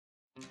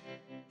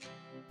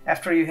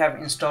After you have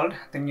installed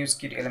the new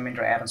Kit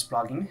Elementor Addons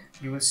plugin,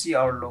 you will see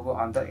our logo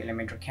on the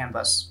Elementor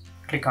canvas.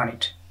 Click on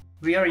it.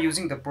 We are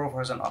using the Pro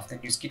version of the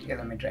new Kit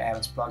Elementor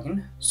Addons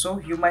plugin, so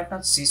you might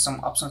not see some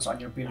options on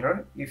your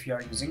builder if you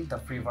are using the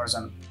free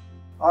version.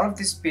 All of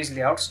these page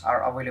layouts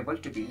are available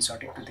to be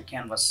inserted to the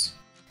canvas.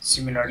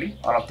 Similarly,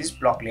 all of these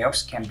block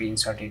layouts can be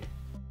inserted.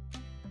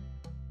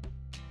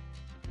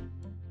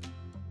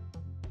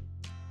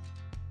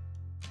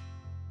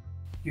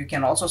 You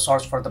can also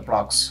search for the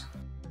blocks.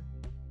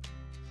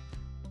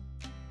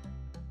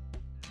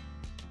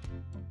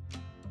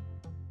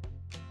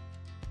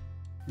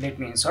 Let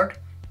me insert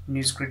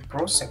Newsgrid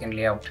Pro second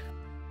layout.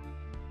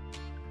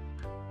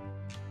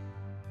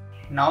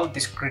 Now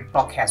this grid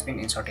block has been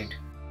inserted.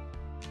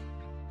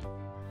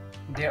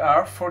 There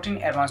are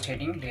 14 advanced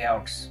heading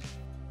layouts.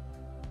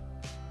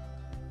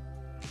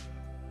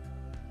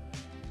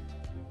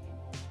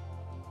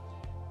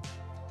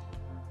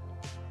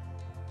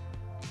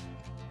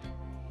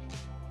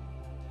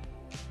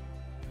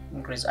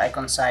 Increase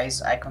icon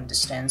size, icon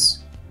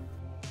distance,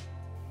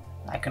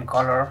 icon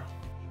color.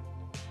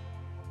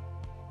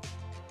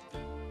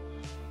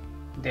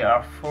 There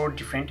are 4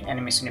 different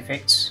animation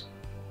effects.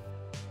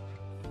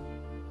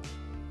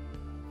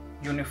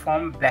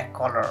 Uniform black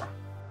color.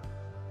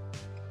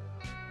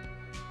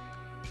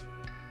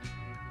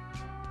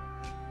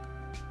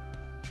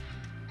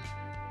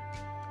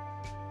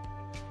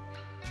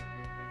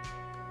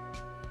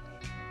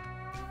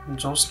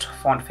 Just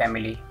font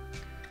family.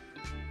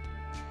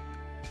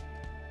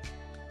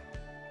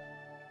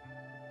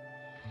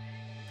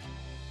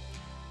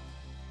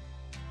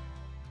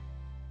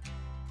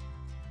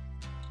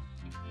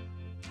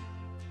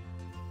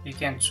 You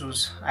can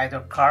choose either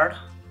card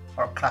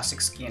or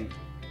classic skin.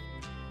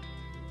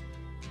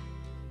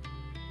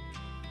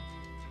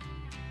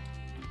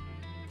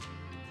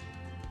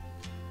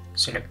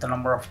 Select the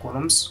number of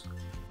columns.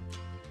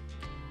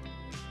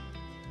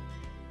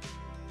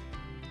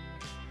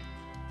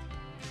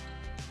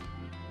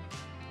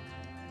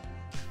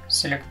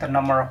 Select the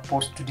number of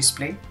posts to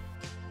display.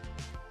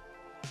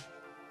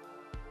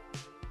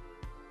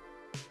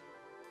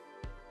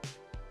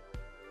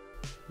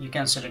 You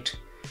can select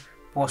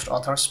post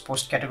authors,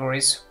 post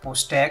categories,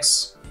 post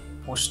tags,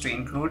 post to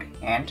include,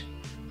 and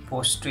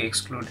post to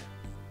exclude.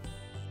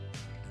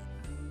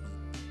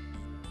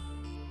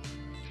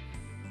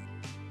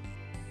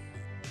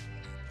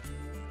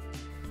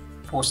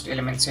 Post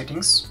element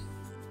settings.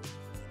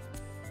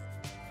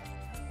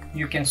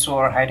 You can show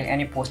or hide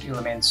any post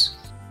elements.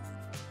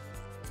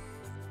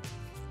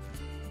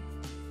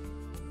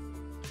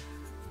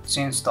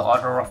 Change the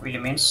order of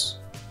elements.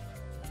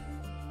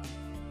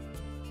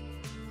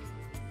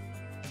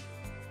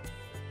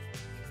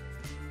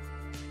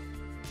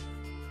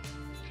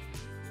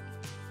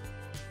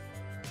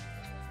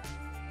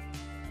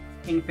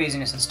 In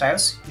pagination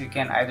styles, you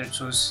can either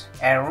choose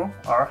arrow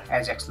or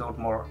Ajax load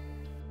more.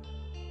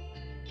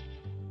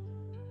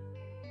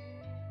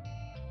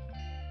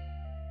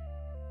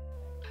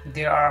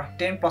 There are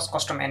 10 plus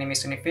custom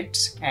animation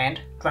effects and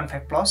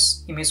 25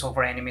 plus image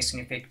hover animation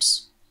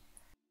effects.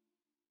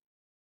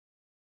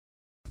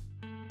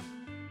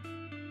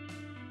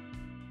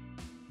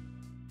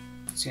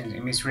 Change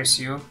image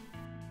ratio.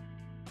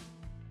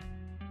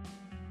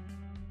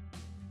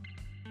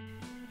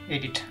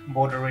 Edit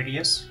border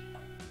radius.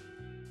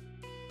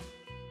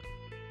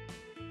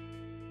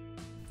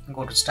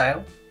 Go to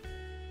style.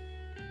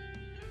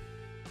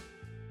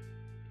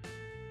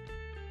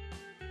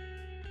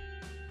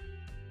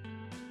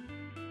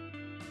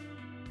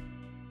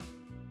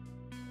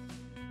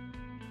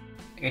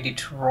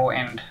 Edit row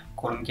and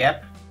column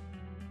gap.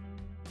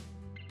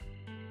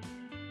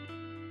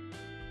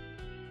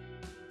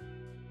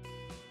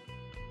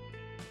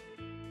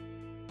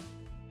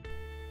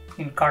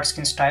 In card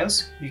skin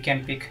styles, you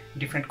can pick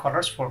different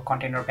colors for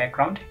container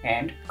background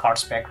and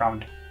cards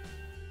background.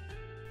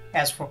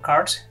 As for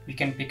cards, you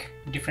can pick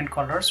different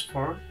colors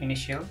for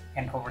initial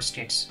and hover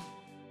states.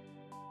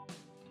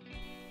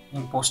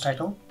 In post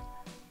title,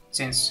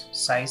 change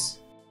size.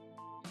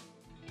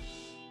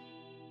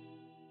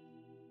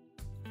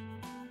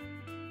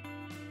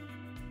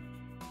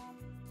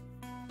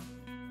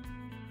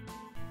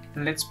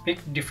 Let's pick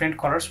different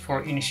colors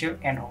for initial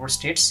and hover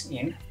states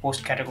in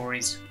post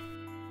categories.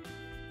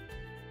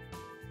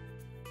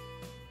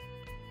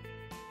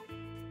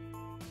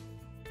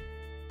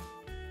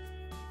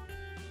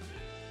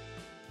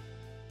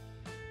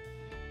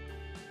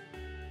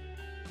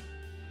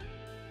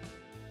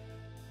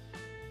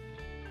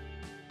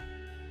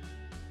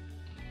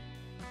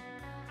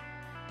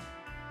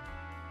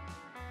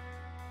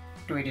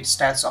 To edit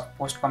styles of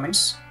post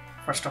comments,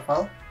 first of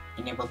all,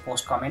 enable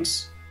post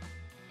comments.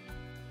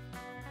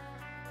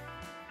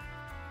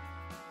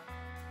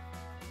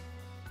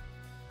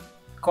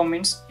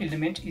 Comments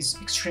element is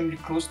extremely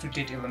close to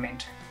date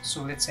element,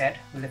 so let's add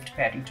left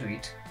padding to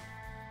it.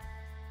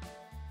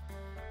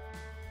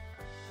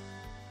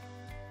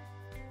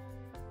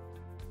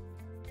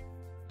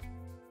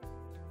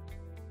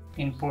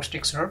 In post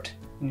excerpt,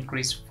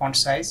 increase font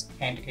size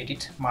and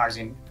edit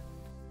margin.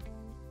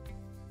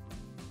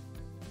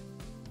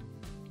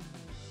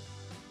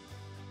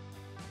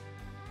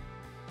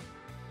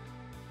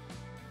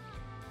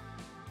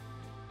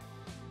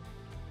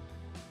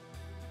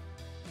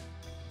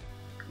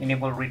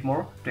 Enable Read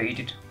More to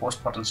edit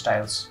post button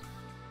styles.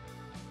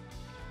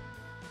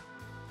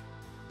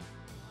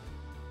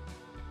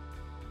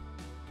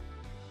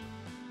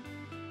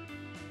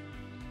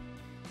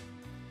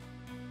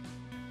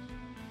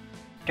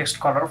 Text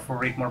color for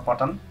Read More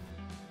button.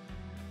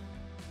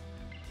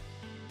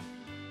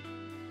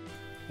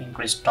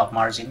 Increase top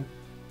margin.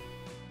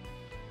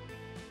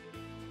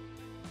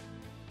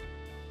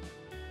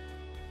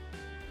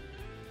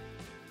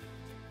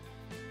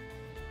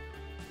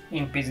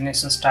 In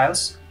pagination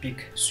styles,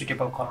 pick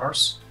suitable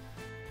colors.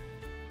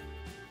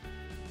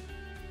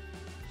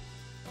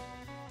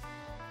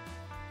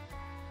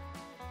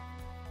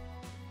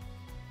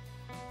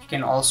 You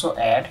can also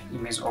add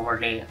image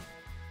overlay.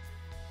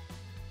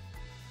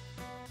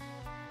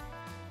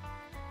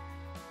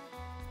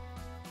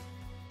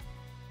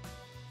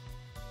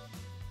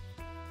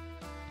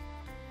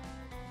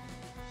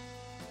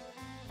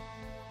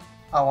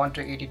 I want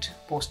to edit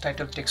post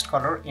title text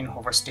color in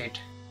hover state.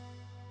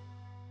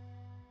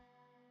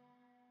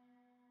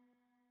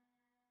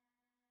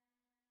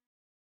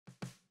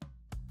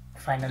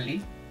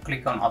 Finally,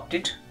 click on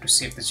Update to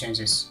save the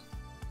changes.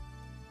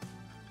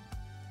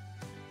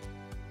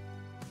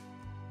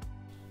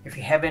 If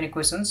you have any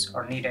questions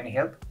or need any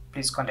help,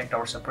 please contact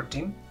our support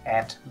team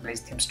at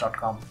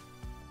blazethemes.com.